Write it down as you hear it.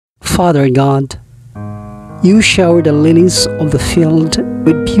Father God, you shower the lilies of the field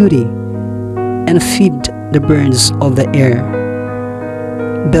with beauty and feed the birds of the air.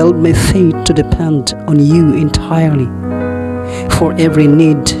 Build my faith to depend on you entirely for every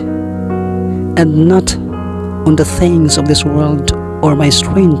need, and not on the things of this world or my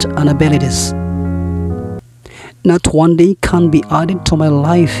strength and abilities. Not one day can be added to my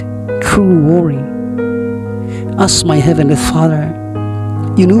life through worry. As my Heavenly Father,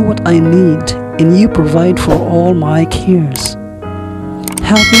 you know what I need, and you provide for all my cares.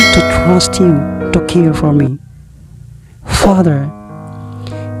 Help me to trust you to care for me. Father,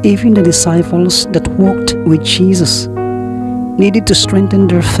 even the disciples that walked with Jesus needed to strengthen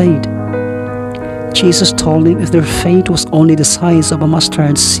their faith. Jesus told them if their faith was only the size of a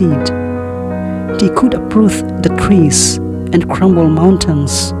mustard seed, they could uproot the trees and crumble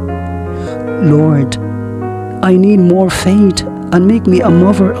mountains. Lord, I need more faith and make me a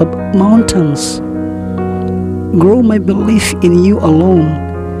mover of mountains. Grow my belief in you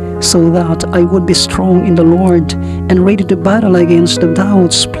alone, so that I would be strong in the Lord and ready to battle against the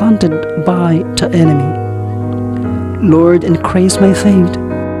doubts planted by the enemy. Lord, increase my faith.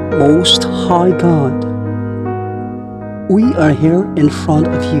 Most High God, we are here in front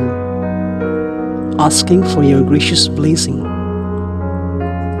of you, asking for your gracious blessing.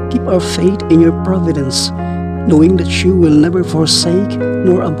 Keep our faith in your providence, knowing that you will never forsake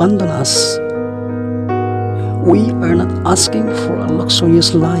nor abandon us. We are not asking for a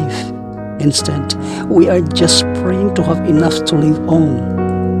luxurious life. Instead, we are just praying to have enough to live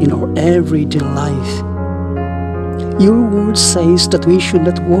on in our everyday life. Your word says that we should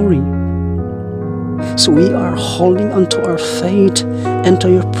not worry. So we are holding on to our faith and to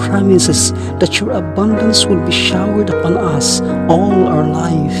your promises that your abundance will be showered upon us all our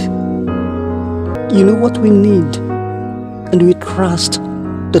life. You know what we need, and we trust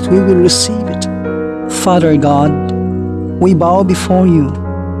that we will receive it. Father God, we bow before you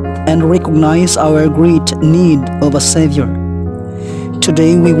and recognize our great need of a Savior.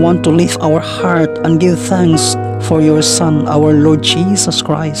 Today we want to lift our heart and give thanks for your Son, our Lord Jesus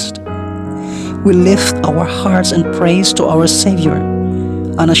Christ. We lift our hearts in praise to our Savior,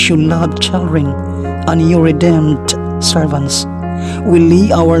 and as you loved children and you redeemed servants, we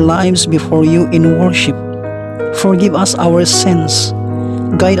lay our lives before you in worship. Forgive us our sins,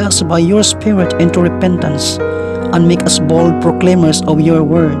 guide us by your Spirit into repentance, and make us bold proclaimers of your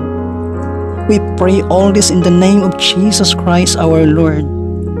word. We pray all this in the name of Jesus Christ our Lord.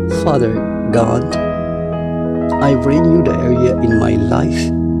 Father God, I bring you the area in my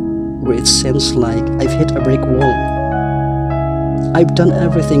life where it seems like I've hit a brick wall. I've done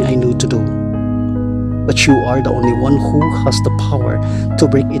everything I knew to do, but you are the only one who has the power to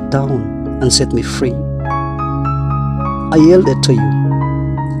break it down and set me free. I yielded to you,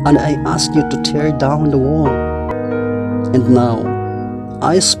 and I asked you to tear down the wall. And now,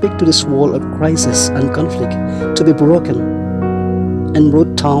 I speak to this wall of crisis and conflict to be broken and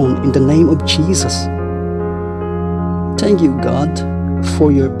brought down in the name of Jesus. Thank you, God,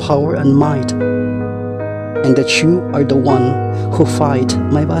 for your power and might, and that you are the one who fight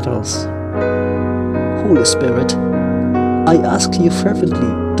my battles. Holy Spirit, I ask you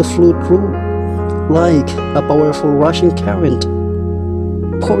fervently to flow through like a powerful rushing current,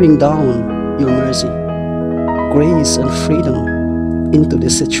 pouring down your mercy, grace, and freedom into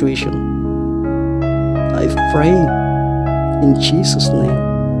this situation. I pray in Jesus' name.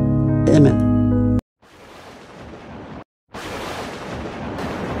 Amen.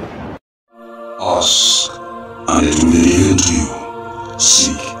 Ask, and it will be given to you.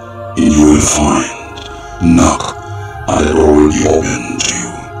 Seek, and you will find. Knock, and the door will be opened to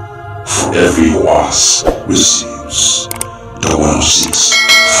you. For every who asks receives, the one who seeks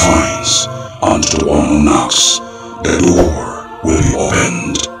finds, and to the one who knocks, the door will be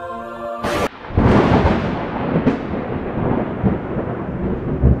opened.